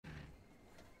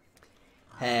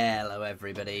Hello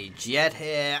everybody, Jed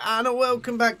here, and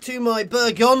welcome back to my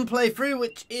Bergonne playthrough,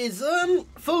 which is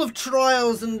full of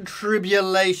trials and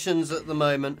tribulations at the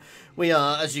moment. We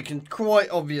are, as you can quite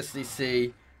obviously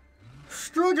see,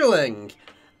 struggling.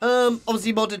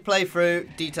 Obviously modded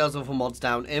playthrough, details of the mods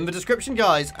down in the description,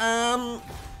 guys. I'm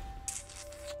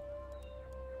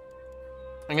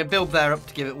going to build there up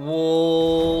to give it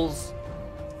walls.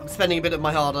 I'm spending a bit of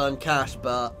my hard-earned cash,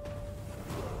 but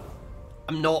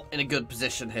I'm not in a good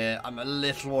position here. I'm a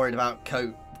little worried about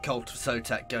Cult of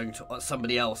Sotek going to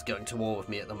somebody else going to war with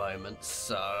me at the moment.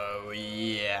 So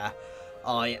yeah,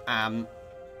 I am.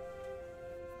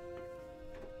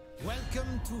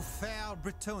 Welcome to fair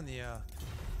Bretonnia.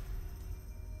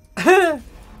 I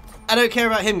don't care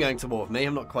about him going to war with me.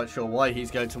 I'm not quite sure why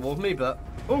he's going to war with me, but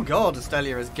oh god,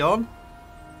 Astelia is gone.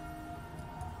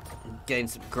 Gain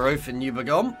some growth in New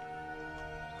Bergonne.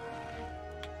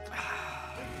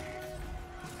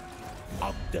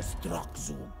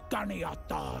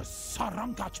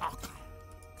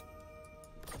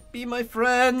 Be my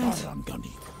friend.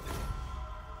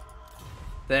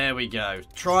 There we go.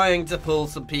 Trying to pull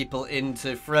some people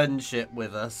into friendship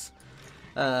with us.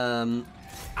 Attack!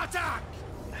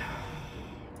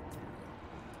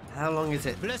 How long is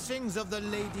it? Blessings of the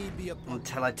lady be upon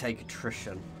until I take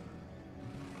attrition?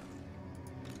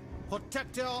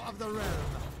 Protector of the realm.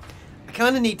 I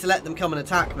kind of need to let them come and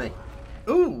attack me.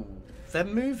 Ooh, they're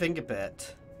moving a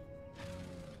bit.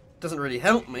 Doesn't really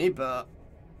help me, but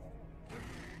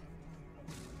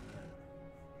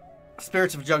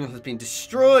Spirit of Jungle has been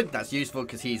destroyed. That's useful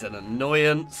because he's an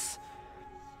annoyance.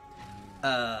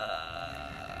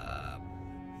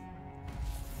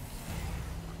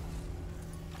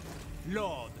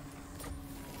 Lord.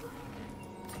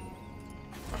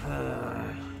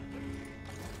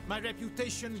 My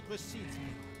reputation precedes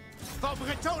me. For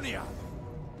Bretonnia!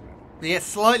 We get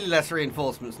slightly less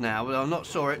reinforcements now, but I'm not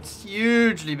sure it's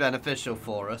hugely beneficial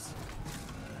for us.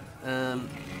 I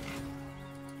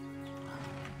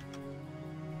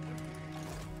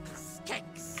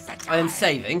am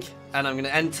saving, and I'm going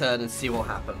to end turn and see what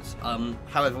happens.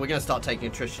 However, we're going to start taking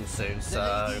attrition soon, so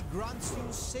The lady grants you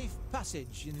safe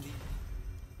passage in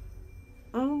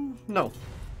the... no.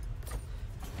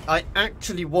 I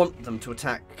actually want them to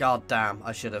attack. God damn,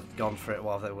 I should have gone for it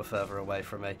while they were further away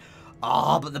from me.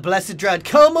 Ah, but the Blessed Dread,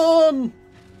 come on!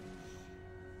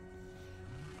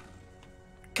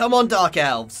 Come on, Dark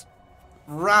Elves.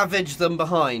 Ravage them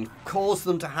behind. Cause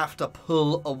them to have to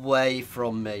pull away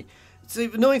from me. So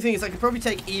the annoying thing is I could probably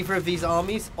take either of these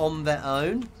armies on their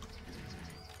own.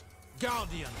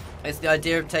 Guardian. It's the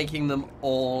idea of taking them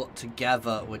all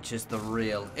together, which is the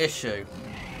real issue.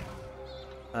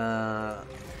 Do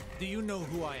you know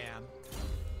who I am?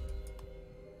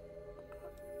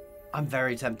 I'm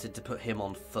very tempted to put him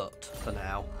on foot for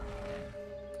now.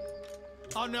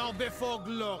 Honor before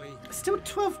glory. Still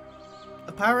 12.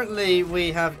 Apparently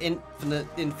we have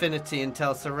infinity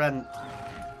until Serent.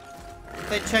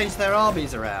 They changed their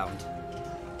armies around.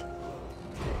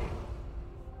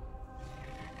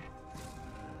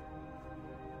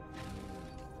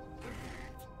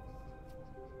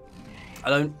 I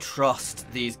don't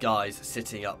trust these guys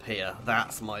sitting up here.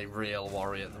 That's my real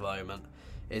worry at the moment.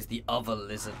 Is the other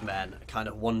lizard men kind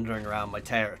of wandering around my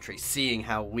territory, seeing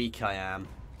how weak I am.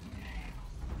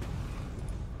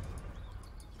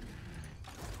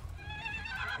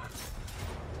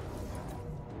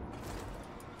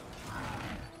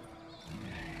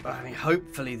 I mean,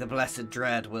 hopefully the Blessed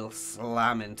Dread will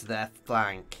slam into their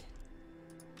flank.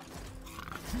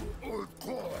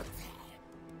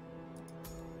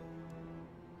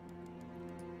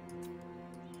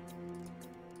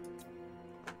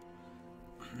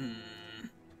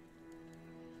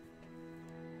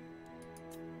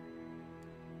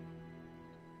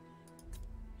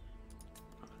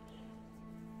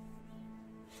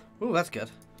 Ooh, that's good.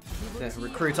 Let's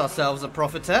recruit ourselves a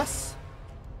prophetess.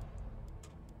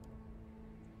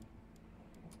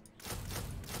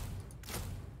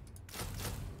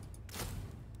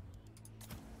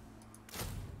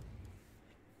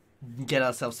 Get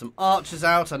ourselves some archers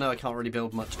out. I know I can't really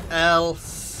build much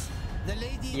else. The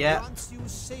lady grants you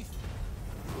safe.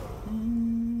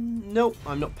 Nope,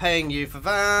 I'm not paying you for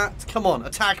that. Come on,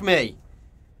 attack me.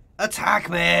 Attack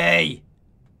me.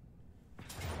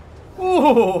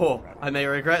 Ooh, I may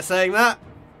regret saying that.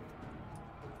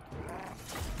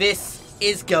 This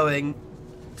is going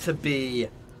to be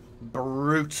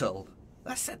brutal.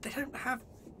 That said, they don't have...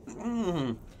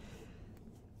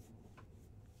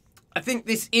 I think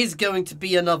this is going to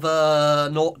be another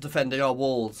not defending our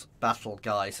walls battle,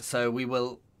 guys. So we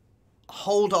will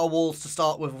hold our walls to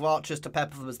start with archers to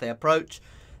pepper them as they approach.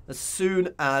 As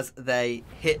soon as they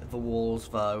hit the walls,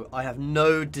 though, I have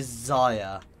no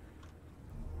desire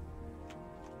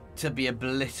to be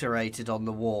obliterated on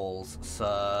the walls.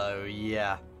 So,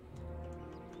 yeah.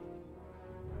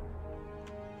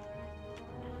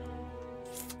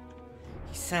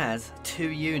 He says 2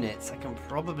 units I can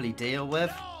probably deal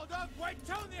with. Lord of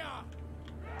Bretonnia!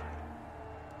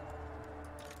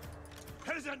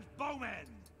 Peasant bowmen!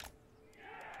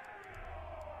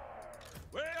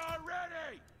 We are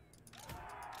ready!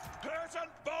 Peasant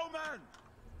bowmen!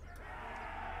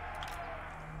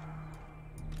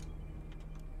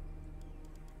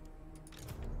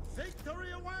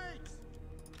 Victory awaits!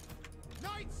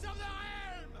 Knights of the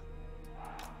Helm!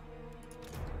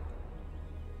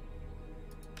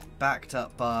 Backed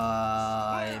up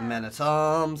by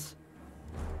men-at-arms.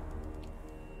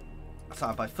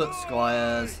 Attacked by foot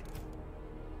squires.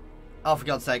 Oh, for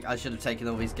God's sake, I should have taken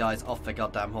all these guys off their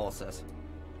goddamn horses.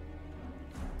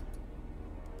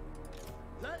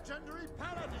 Legendary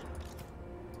paladin!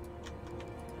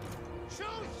 Show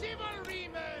chivalry,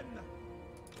 men!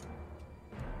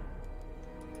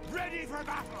 Ready for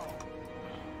battle!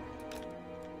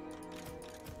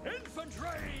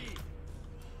 Infantry!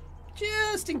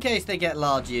 Just in case they get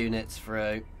large units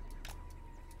through.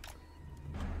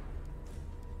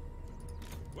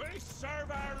 We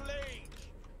serve our liege!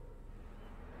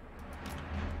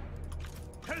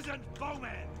 Peasant bowmen!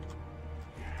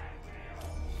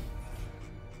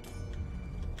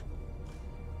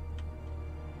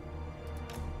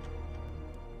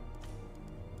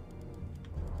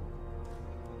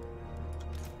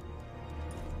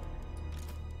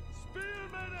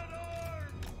 Spearmen at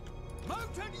arms!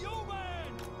 Mounted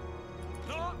yeomen!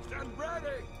 Knocked and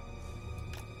ready!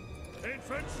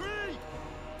 Infantry!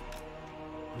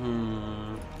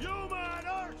 Yeoman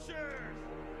archers!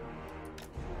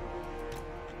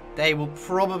 They will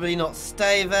probably not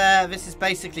stay there. This is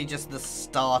basically just the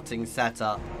starting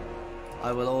setup.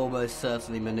 I will almost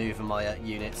certainly maneuver my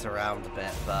units around a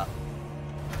bit, but...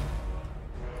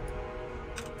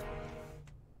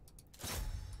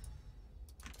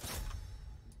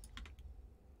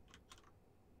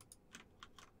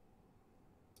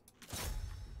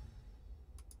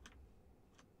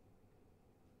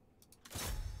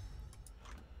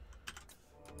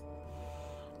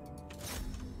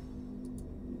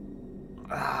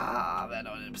 they're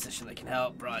not in a position they can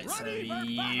help. Right, so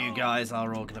you guys are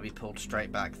all going to be pulled straight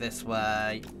back this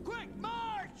way. Quick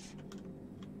march!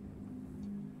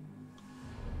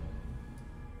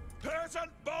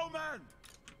 Peasant bowmen!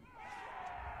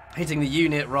 Hitting the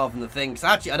unit rather than the thing. Because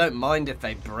actually, I don't mind if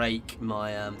they break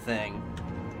my thing.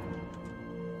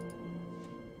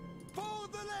 For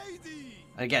the lady!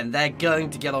 Again, they're going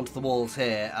to get onto the walls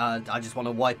here. I just want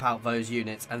to wipe out those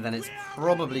units, and then it's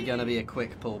probably going to be a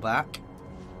quick pullback.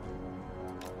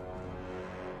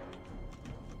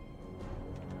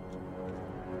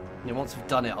 Once we've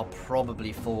done it, I'll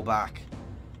probably fall back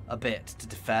a bit to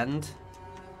defend.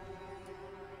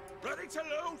 Ready to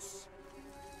loose!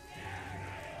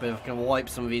 But if I can wipe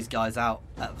some of these guys out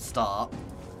at the start.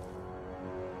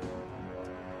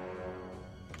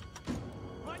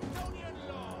 Bretonian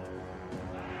law!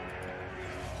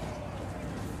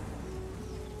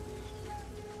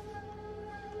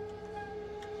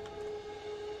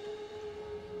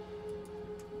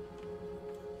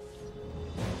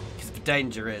 Because the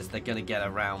danger is they're going to get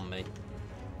around me.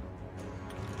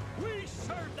 We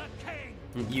serve the king!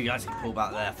 You guys can pull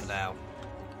back there for now.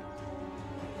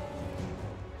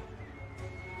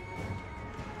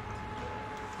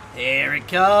 Here it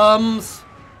comes!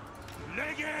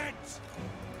 Leg it!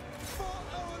 For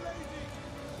our lady!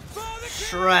 For the king!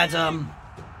 Shred 'em!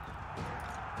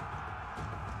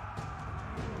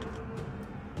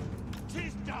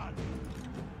 Tis done!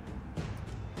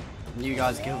 You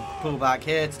guys can pull back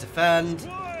here to defend.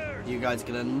 Word! You guys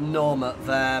can nom at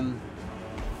them.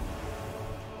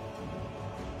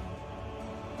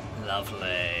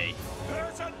 Lovely.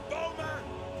 Peasant bowmen!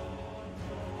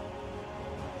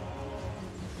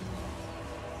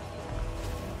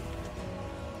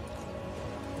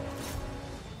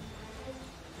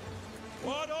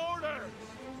 What orders?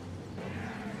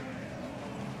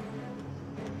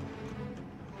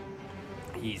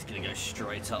 He's going to go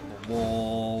straight up the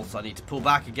wall, so I need to pull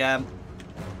back again.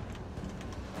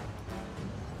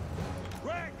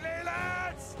 Quickly,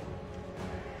 lads!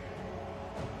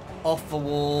 Off the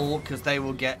wall, because they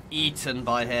will get eaten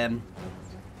by him.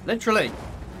 Literally.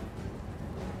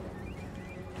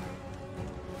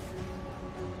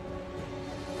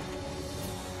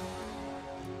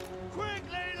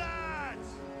 Quickly, lads!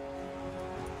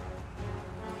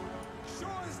 Sure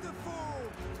as the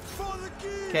fool! For the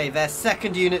Okay, their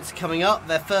second unit's coming up.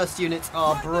 Their first units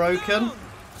are broken.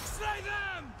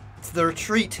 So the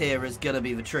retreat here is going to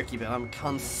be the tricky bit. I'm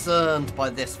concerned by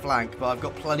this flank, but I've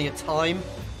got plenty of time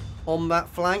on that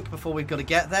flank before we've got to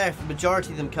get there. If the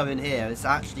majority of them come in here, it's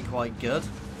actually quite good.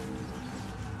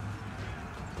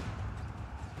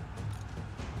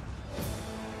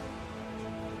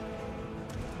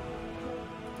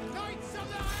 Knights of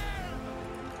the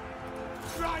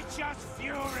Air! Righteous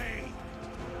fury!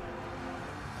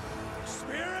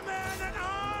 Spearmen at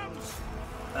arms!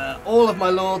 All of my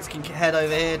lords can head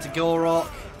over here to Gorok.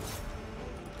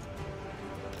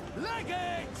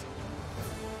 Legate!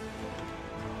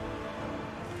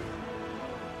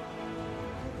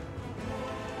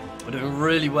 We're doing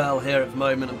really well here at the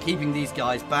moment. I'm keeping these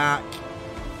guys back.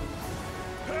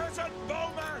 Person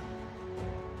bowman!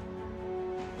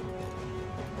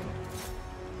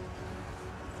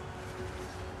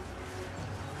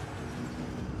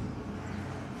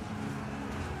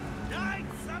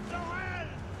 Knights of the Well!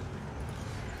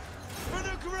 For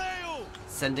the Grail!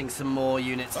 Sending some more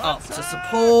units up to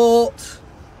support.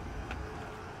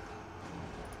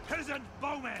 Peasant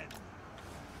bowmen!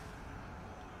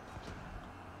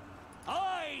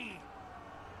 Aye!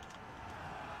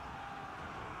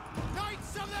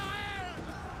 Knights of the Air!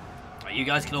 Right, you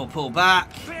guys can all pull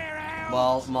back Clear out!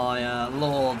 while my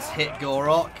lords hit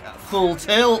Gorok at full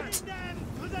tilt. Stand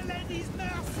for the lady's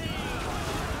mercy!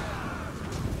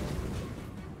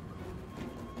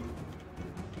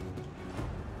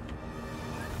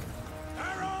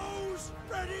 Arrows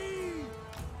ready!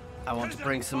 I want to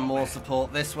bring some more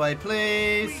support this way,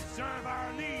 please. We serve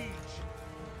our liege!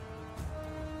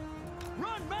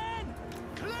 Run, men!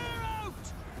 Clear out!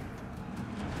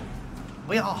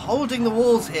 We are holding the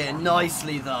walls here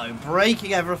nicely, though.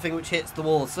 Breaking everything which hits the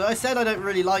walls. So I said I don't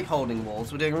really like holding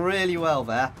walls. We're doing really well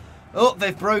there. Oh,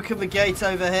 they've broken the gate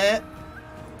over here.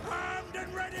 Armed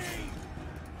and ready!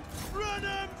 Run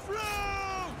them through!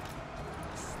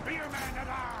 Spearmen at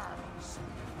arms!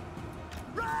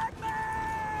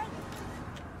 Ragmen!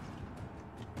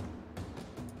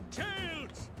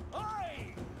 Shields!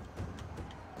 Aye!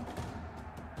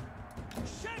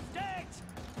 Shift it!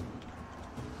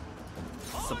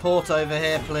 Support over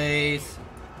here, please.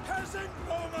 Peasant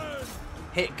woman!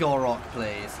 Hit Gorok,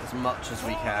 please, as much as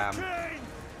we can. King!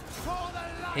 For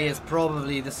the lion! He is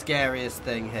probably the scariest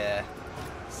thing here.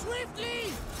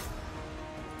 Swiftly!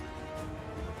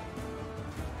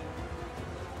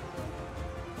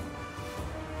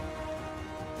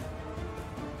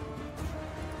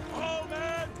 Oh,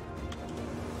 man!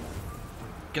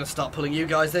 Gonna start pulling you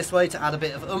guys this way to add a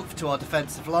bit of oomph to our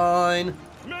defensive line.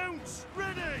 Mounts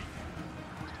ready!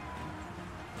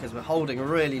 Because we're holding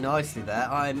really nicely there.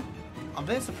 I'm a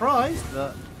bit surprised,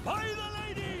 but By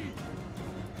the lady!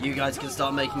 you guys can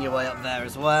start making your way up there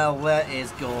as well. Where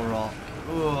is Gorok?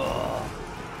 Ugh.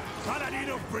 Paladin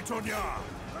of Bretonnia!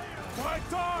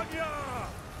 Bretonnia!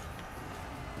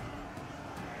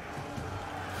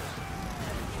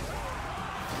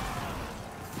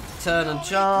 Turn and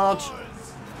charge.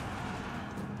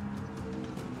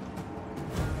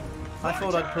 I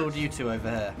thought I'd pulled you two over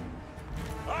here.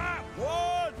 At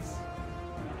once!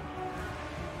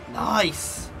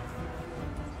 Nice!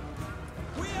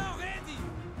 We are ready!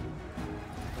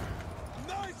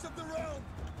 Knights of the realm!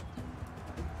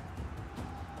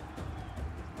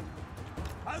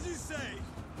 As you say!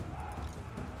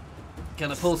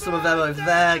 Gonna pull some of them over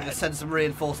there. Gonna send some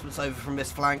reinforcements over from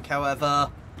this flank, however.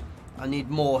 I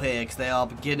need more here because they are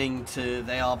beginning to...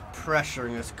 They are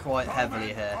pressuring us quite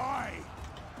heavily here. Aye.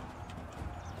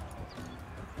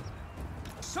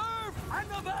 Serve and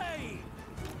obey!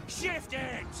 Shift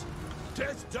it!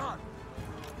 Tis done!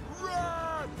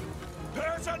 Run!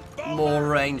 Peasant bowman! More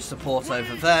range support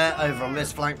over there. Over on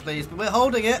this flank, please. But we're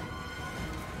holding it.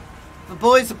 The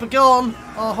boys of Bergonne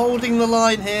are holding the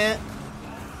line here.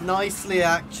 Nicely,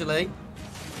 actually.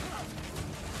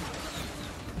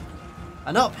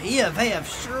 And up here, they have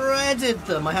shredded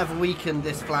them. I have weakened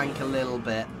this flank a little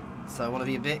bit. So I want to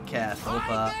be a bit careful,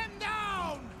 but... Fight them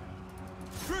down!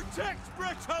 Protect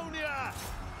Bretonnia!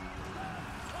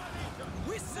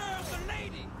 We serve the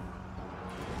lady!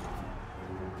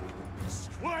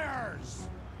 Squares!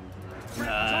 No,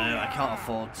 I can't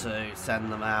afford to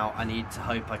send them out. I need to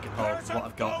hope I can hold what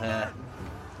I've got here.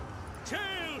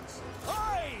 Shields!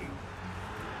 Aye!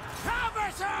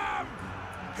 Caversham!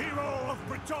 Hero of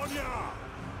Bretonnia!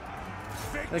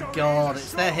 Oh god,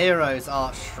 it's their heroes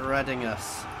are shredding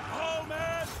us. Oh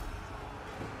man!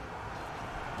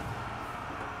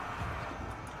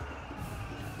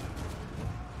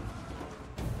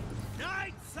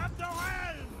 Knights of the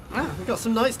Realm! Ah, we've got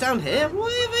some knights down here. Why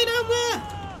are they down there?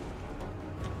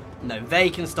 No, they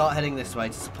can start heading this way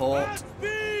to support. At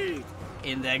speed!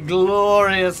 In their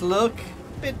glorious look.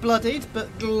 Bit bloodied,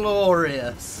 but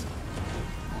glorious.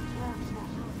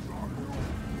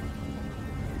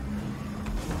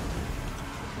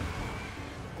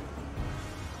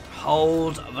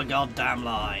 Hold the goddamn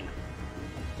line.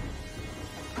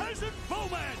 Peasant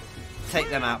bowmen!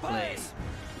 Take them out, please.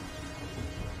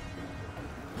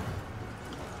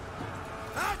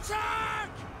 Attack!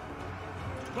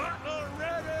 Battle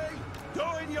ready!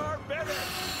 Doing your bidding!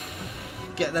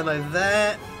 Get them over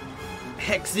there.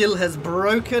 Hexil has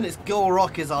broken. It's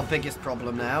Gorok is our biggest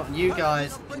problem now. And you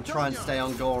guys can try and stay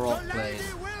on Gorok, The lady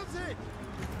please. wills it!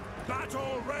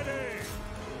 Battle ready!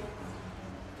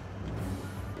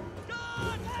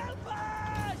 God help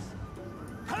us!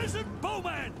 Peasant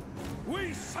bowmen!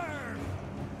 We serve!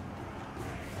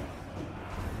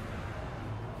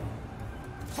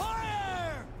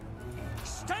 Fire!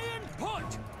 Staying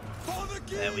put! For the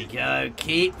king! There we go.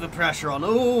 Keep the pressure on.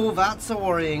 Oh, that's a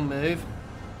worrying move.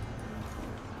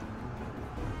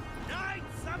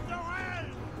 Knights of the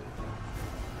Realm!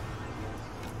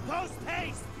 Post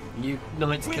haste! You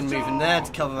knights can move in there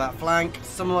to cover that flank.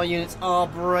 Some of our units are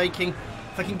breaking.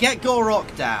 If I can get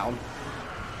Gorok down,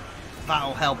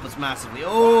 that'll help us massively.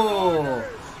 Oh!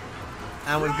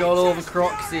 And we've got all the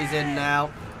Croxies in now.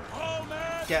 Oh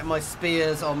man! Get my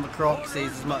spears on the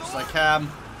Croxies as much as I can.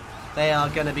 They are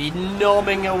going to be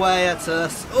nomming away at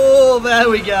us. Oh, there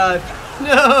we go.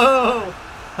 No!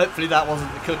 Hopefully that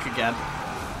wasn't the cook again.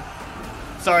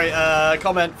 Sorry,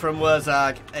 comment from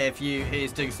Wurzag if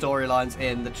he's doing storylines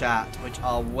in the chat, which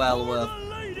are well worth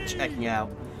checking out.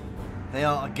 They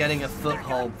are getting a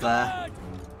foothold there.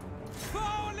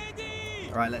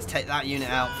 Alright, let's take that unit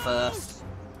out first.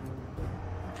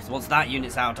 Because once that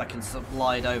unit's out, I can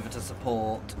slide over to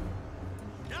support.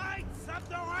 Knights of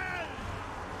the Realm!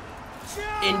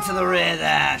 Into the rear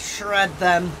there. Shred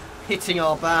them. Hitting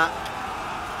our back.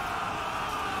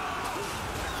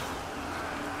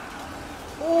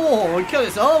 Oh, we cut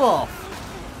its arm off.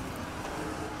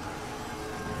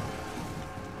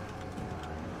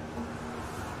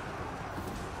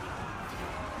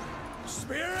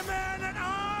 Spearman at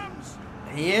arms!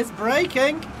 He is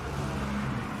breaking.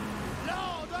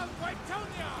 Lord of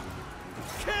Bretonnia!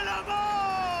 Kill them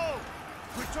all!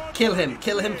 Kill him,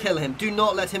 kill him, kill him. Do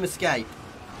not let him escape.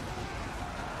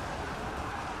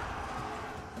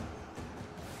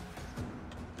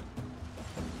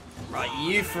 Right,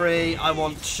 you three. I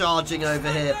want charging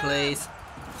over here, please.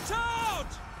 Charge!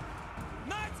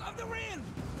 Knights of the Realm!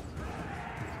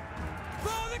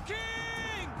 For the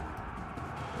king!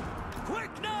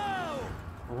 Quick now!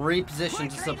 Reposition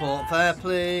to support there,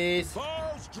 please.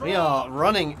 Balls We are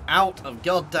running out of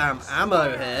goddamn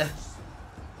ammo here.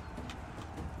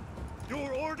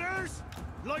 Your orders?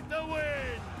 Like the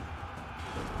wind!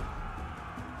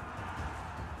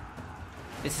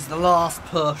 This is the last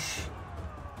push.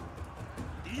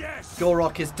 Yes!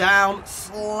 Gorok is down.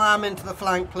 Slam into the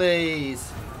flank,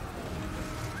 please.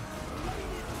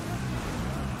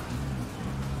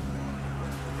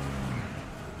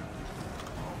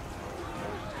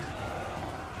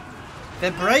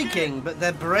 They're breaking, but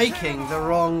they're breaking the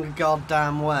wrong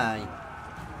goddamn way.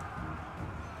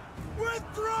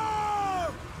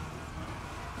 Withdraw!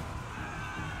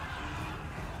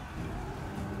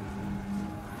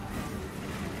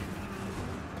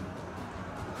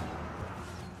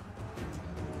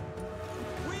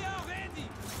 We are ready!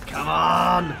 Come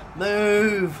on,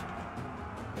 move.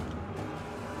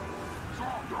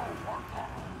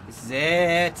 This is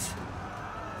it.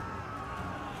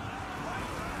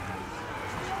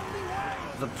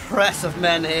 The press of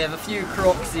men here, the few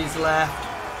Croxies left.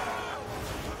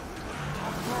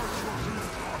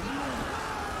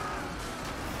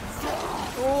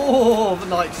 Oh, the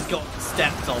knight just got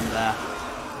stepped on there.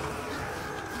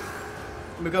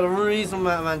 We've got a reasonable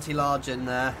amount of anti-large in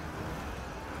there.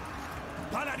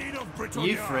 Paladin of Bretonnia!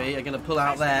 You three are going to pull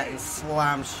out there and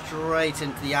slam straight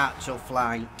into the actual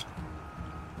flank.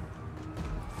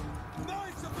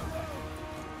 Knights of the Realm!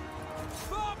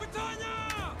 For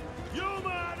Bretonnia!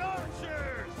 Human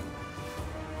archers!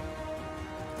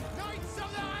 Knights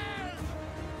of the Realm!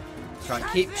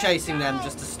 Try keep chasing them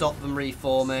just to stop them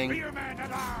reforming. Spearmen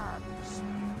at arms!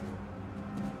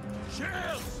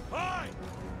 Shields, aye!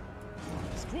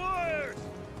 Squires!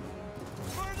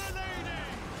 For the lady!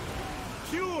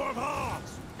 Few of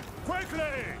hearts!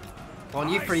 Quickly! On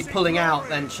you three pulling out,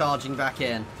 then charging back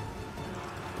in.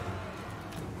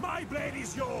 My blade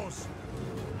is yours!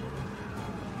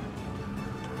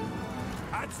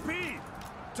 At speed!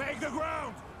 Take the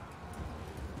ground!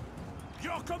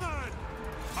 Your command!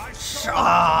 I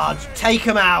Charge! Take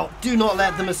them out! Do not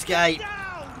let them escape!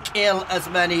 Down! kill as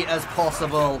many as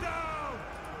possible.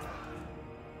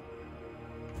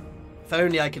 If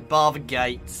only I could bar the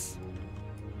gates.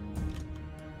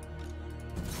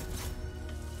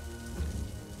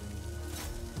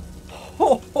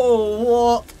 Oh,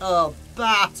 what a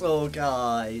battle,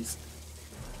 guys.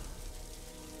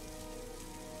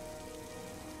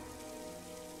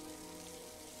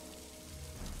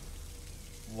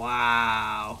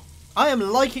 Wow. I am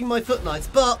liking my foot knights,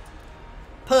 but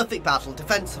perfect battle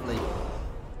defensively.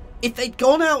 If they'd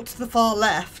gone out to the far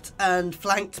left and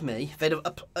flanked me, they'd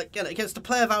have, again, against a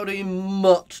player that would have been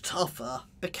much tougher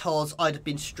because I'd have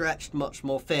been stretched much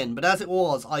more thin. But as it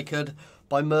was, I could,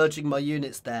 by merging my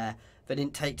units there, they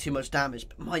didn't take too much damage.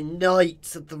 But my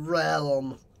Knights of the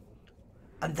Realm,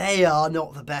 and they are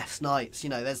not the best knights. You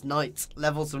know, there's knights,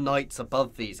 levels of knights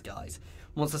above these guys.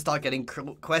 Once I start getting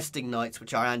questing knights,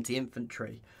 which are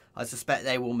anti-infantry, I suspect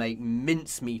they will make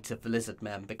mincemeat of the lizard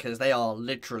men because they are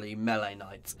literally melee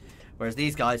knights. Whereas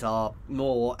these guys are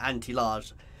more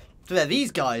anti-large. So yeah,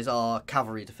 these guys are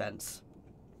cavalry defense.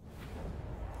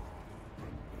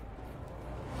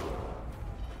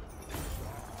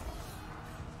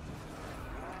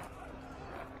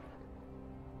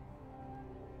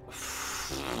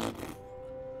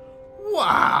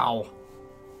 Wow!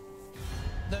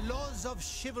 The laws of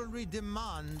chivalry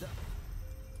demand.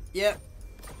 Yep.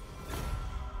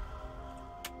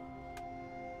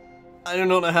 I do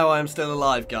not know how I am still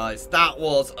alive, guys. That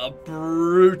was a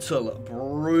brutal,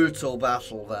 brutal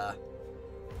battle there.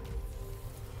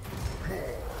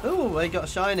 Oh, they got a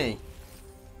shiny.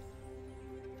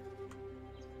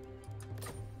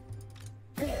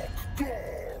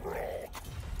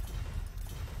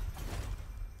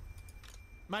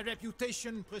 My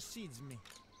reputation precedes me.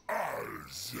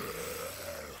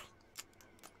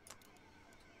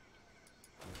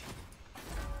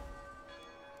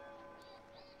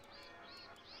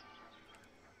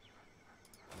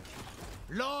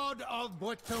 Lord of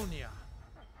Bretonnia.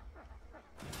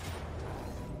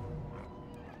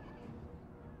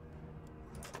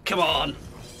 Come on.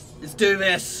 Let's do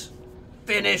this.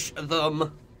 Finish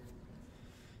them.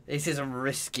 This is a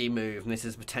risky move, and this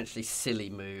is a potentially silly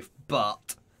move,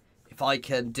 but if I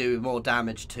can do more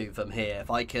damage to them here, if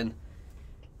I can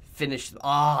finish...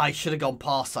 Ah, I should have gone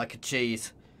past so I could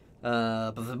cheese.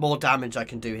 But the more damage I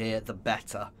can do here, the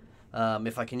better.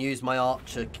 If I can use my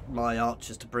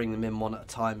archers to bring them in one at a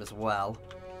time as well.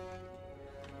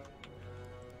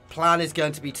 Plan is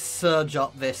going to be to surge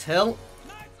up this hill.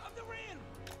 Knights of the Ring!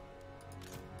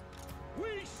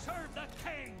 We serve the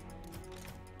king!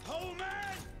 Ho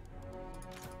men!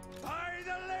 By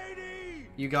the lady!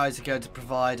 You guys are going to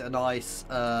provide a nice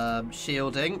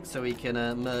shielding so we can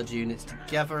merge units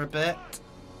together a bit.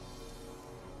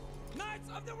 Knights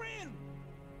of the Ring!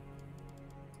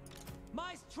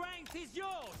 My strength is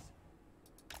yours!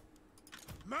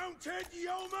 Mounted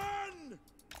yeoman!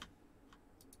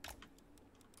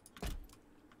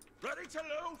 Ready to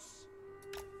loose!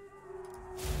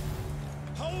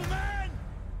 Ho men!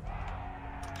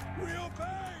 We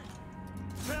obey!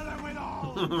 Fill them with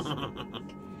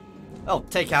arms! Oh,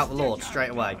 take out the Lord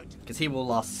straight away, because he will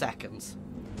last seconds.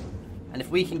 And if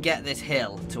we can get this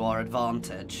hill to our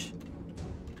advantage...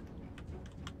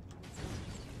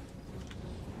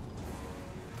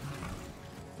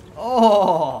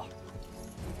 Oh!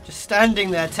 Just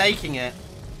standing there taking it.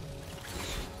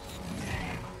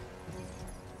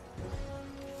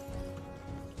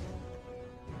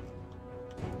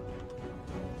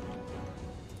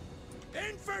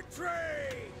 Infantry!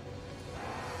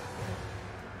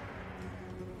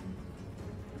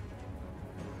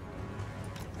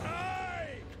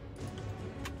 Aye!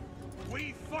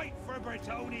 We fight for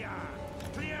Bretonnia!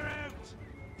 Clear out!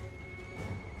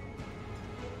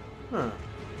 Huh.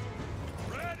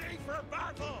 Ready for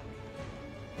battle!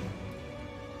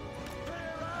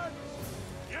 Clear out!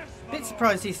 Yes, my Bit lord.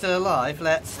 surprised he's still alive.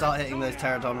 Let's start hitting those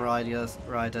Pterodon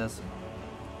riders.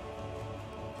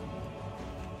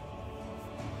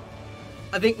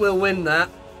 I think we'll win that.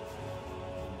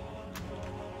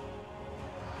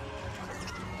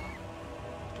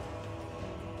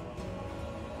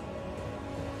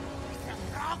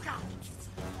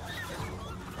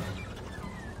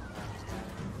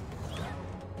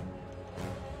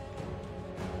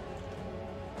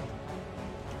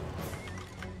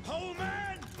 Ho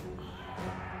men!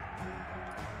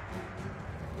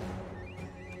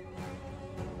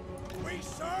 We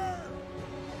serve!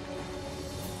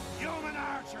 Human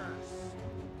archers!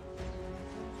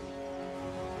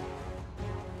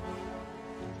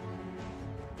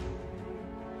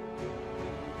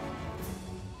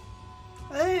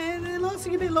 Hey, they're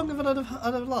lasting a bit longer than I'd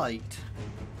have liked.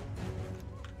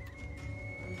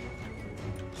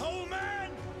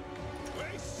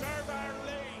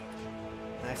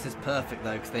 This is perfect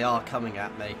though, because they are coming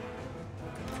at me.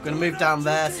 We're going to move down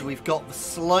there, so we've got the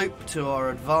slope to our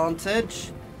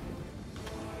advantage.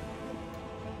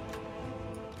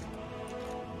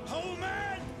 Whole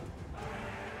man!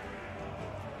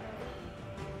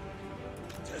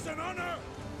 'Tis an honor!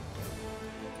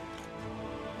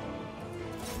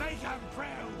 Make him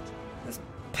proud! Let's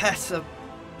pest of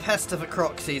the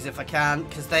Croxies if I can,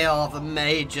 because they are the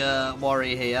major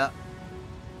worry here.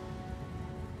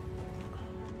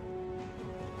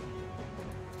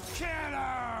 Kill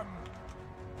him!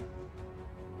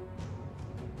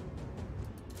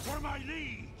 For my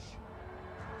liege!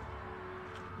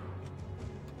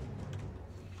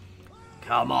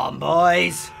 Come on,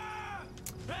 boys!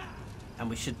 And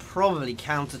we should probably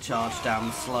countercharge down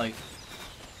the slope.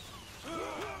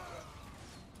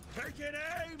 Taking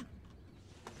aim!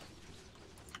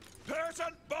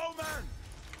 Person bowman!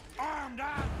 Armed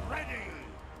and ready!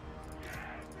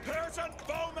 Person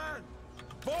bowman!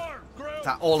 Born group!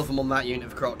 That all of them on that unit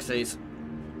of Croxies.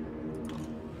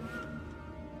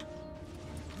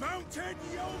 Mounted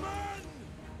yeoman!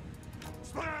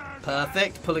 Spurs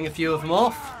Perfect, pulling a few of them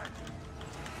off.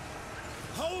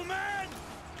 Whole man!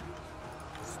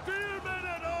 Spearmen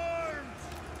at arms!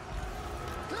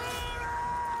 Clear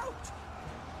out!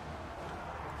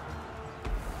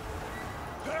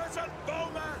 Person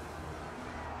bowman!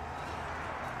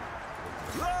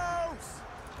 Close!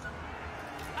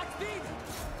 At speed!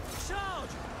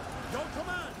 Charge! Your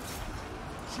command!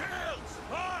 Shields!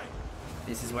 High!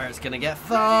 This is where it's going to get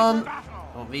fun. I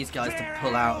want these guys to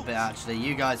pull out a bit, actually.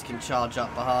 You guys can charge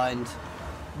up behind.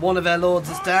 One of their lords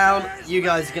is down. You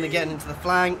guys are going to get into the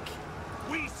flank.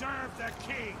 We serve the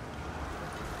king!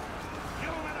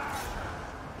 Human archer!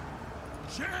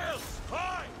 Shields!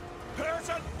 High!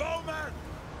 Person bowman!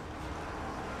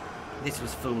 This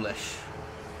was foolish.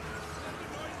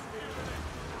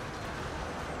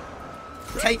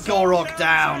 Take Gorok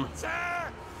down.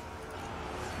 Death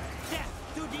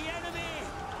to the enemy!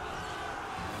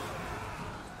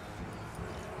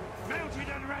 Mounted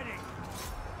and ready!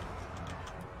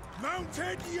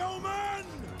 Mounted yeoman!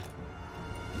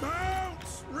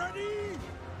 Mounts ready!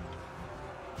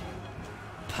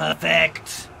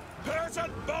 Perfect.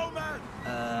 Person bowman!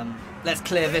 Let's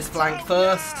clear this flank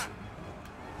first.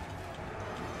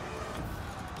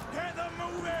 Get them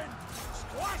moving!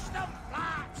 Squash them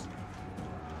flat!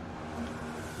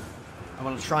 I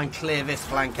want to try and clear this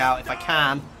flank out if I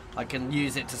can. I can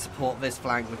use it to support this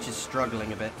flank, which is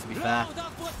struggling a bit, to be fair.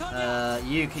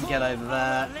 You can get over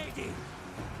there.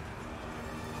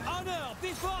 Honor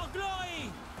before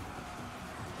glory!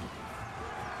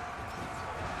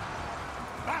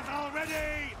 Battle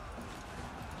ready!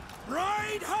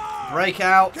 Ride hard! Break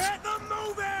out. Get them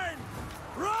moving!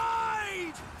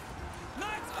 Ride!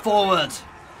 Forward.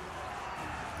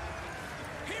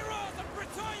 Heroes of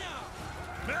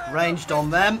Bretonnia! Ranged on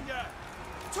them.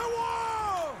 To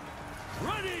war!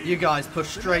 Ready! You guys push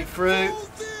straight through. Full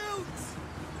fields!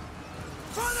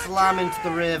 For the Slam into the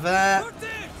king! rear there. Put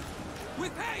it!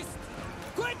 With haste!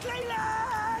 Quickly,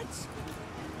 lads!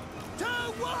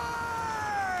 To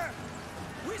war!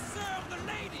 We serve the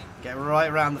lady! Get right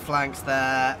around the flanks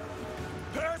there.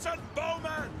 Person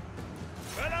bowman!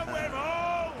 Fill 'em with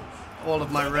holes! All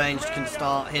of my ranged can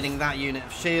start hitting that unit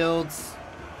of shields.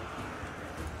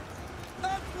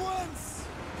 At once!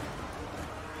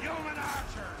 Human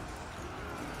archer!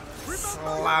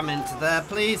 Slam into there,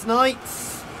 please,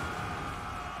 knights.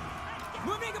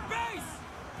 Moving a base!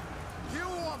 You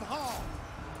of Hall!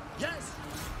 Yes!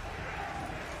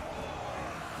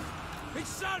 It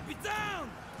shall be down!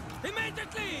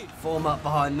 Immediately! Form up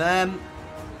behind them.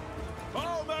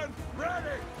 Bowman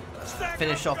ready!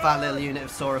 Finish off that little unit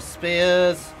of Saurus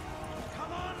spears.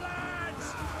 Come on,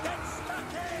 lads! Get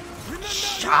stuck in! Remember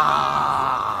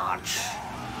Charge!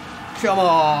 Come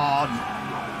on!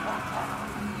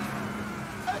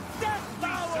 a death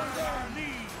tower there!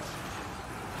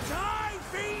 Die,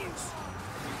 fiends!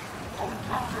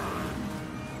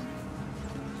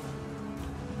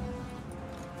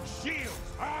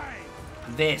 Shields high!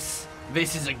 This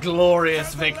is a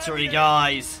glorious victory,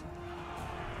 guys.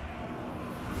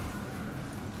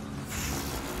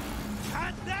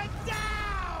 Cut them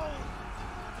down!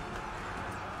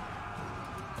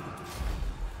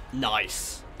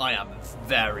 Nice. I am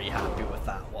very happy with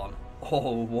that one.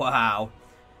 Oh, wow.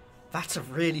 That's a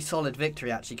really solid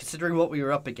victory, actually, considering what we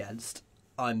were up against.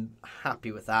 I'm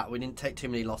happy with that. We didn't take too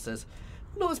many losses.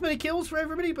 Not as many kills for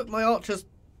everybody, but my archers,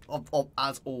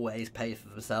 as always, pay for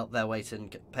themselves. Their weight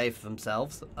and pay for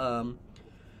themselves.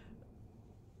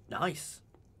 Nice.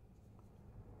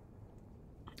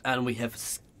 And we have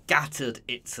scattered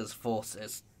Itza's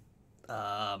forces.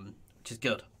 which is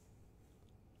good.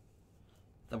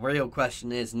 The real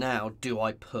question is now, do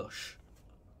I push?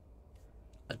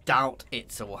 I doubt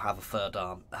Itza will have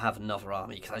a have another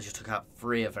army, because I just took out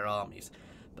 3 of her armies.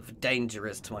 But the danger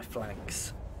is to my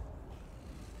flanks.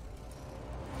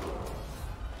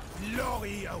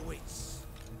 Glory awaits.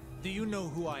 Do you know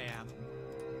who I am?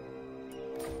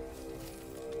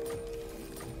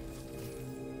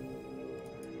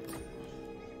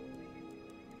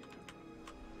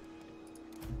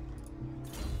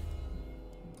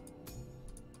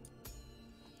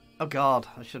 Oh god,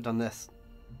 I should have done this.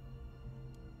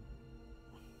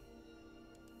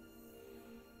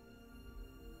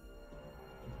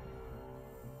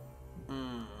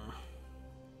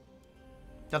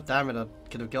 God damn it, I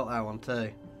could have got that one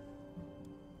too.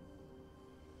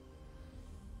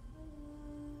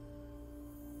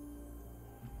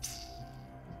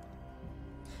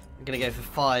 I'm gonna go for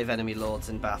 5 enemy lords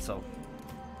in battle.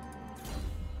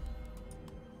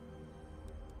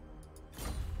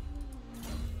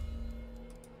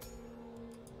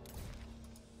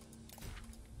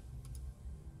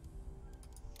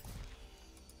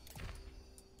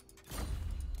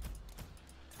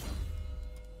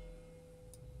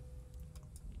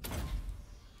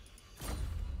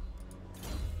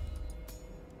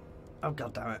 Oh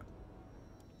god damn it.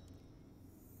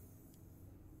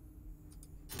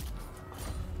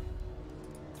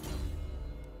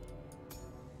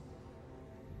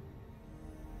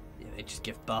 Yeah, they just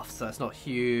give buffs, so it's not a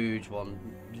huge one,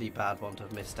 really bad one to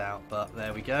have missed out, but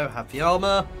there we go, have the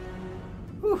armour.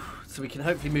 Whew. So we can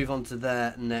hopefully move on to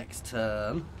their next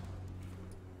turn.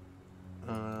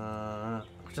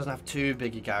 Which doesn't have too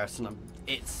big a garrison.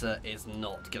 Itza is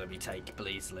not going to be takeable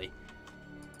easily.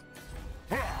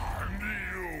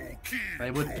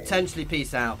 They would potentially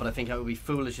peace out, but I think it would be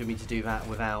foolish of me to do that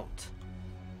without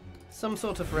some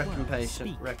sort of recompense.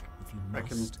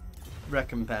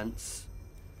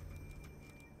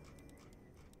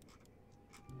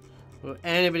 Will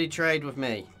anybody trade with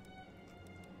me?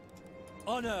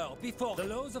 Honor before the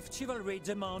laws of chivalry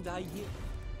demand I yield.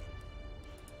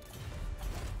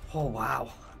 Oh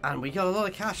wow, and we got a lot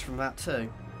of cash from that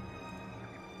too.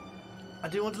 I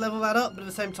do want to level that up, but at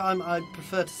the same time, I'd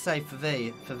prefer to save for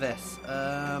this.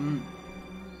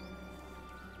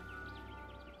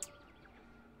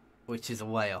 Which is a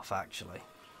way off, actually.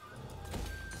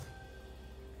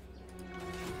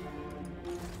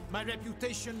 My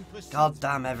reputation precedes. God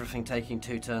damn everything taking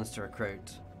 2 turns to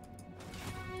recruit.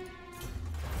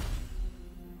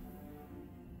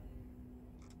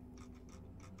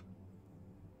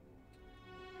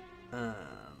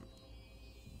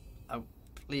 Oh,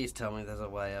 please tell me there's a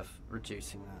way of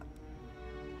reducing that.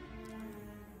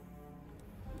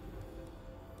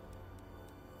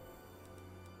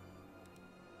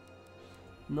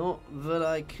 Not that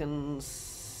I can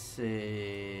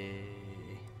see.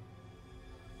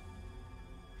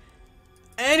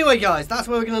 Anyway, guys, that's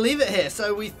where we're going to leave it here.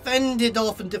 So we fended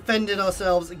off and defended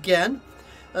ourselves again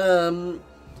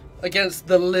against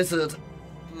the lizard.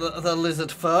 The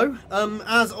lizard foe.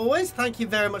 As always, thank you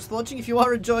very much for watching. If you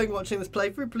are enjoying watching this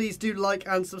playthrough, please do like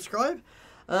and subscribe.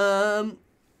 Comments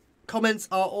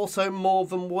are also more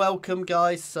than welcome,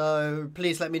 guys, so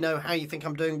please let me know how you think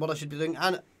I'm doing, what I should be doing,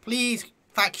 and please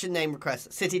faction name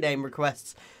requests, city name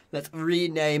requests. Let's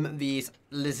rename these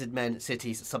lizard men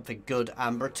cities something good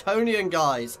and Bretonian,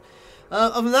 guys.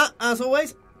 Other than that, as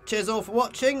always, cheers all for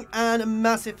watching, and a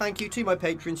massive thank you to my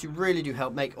patrons who really do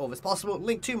help make all this possible.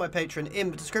 Link to my Patreon in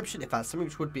the description if that's something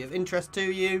which would be of interest to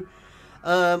you.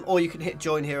 Or you can hit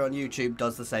join here on YouTube,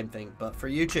 does the same thing, but for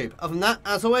YouTube. Other than that,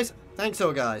 as always, thanks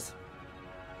all, guys.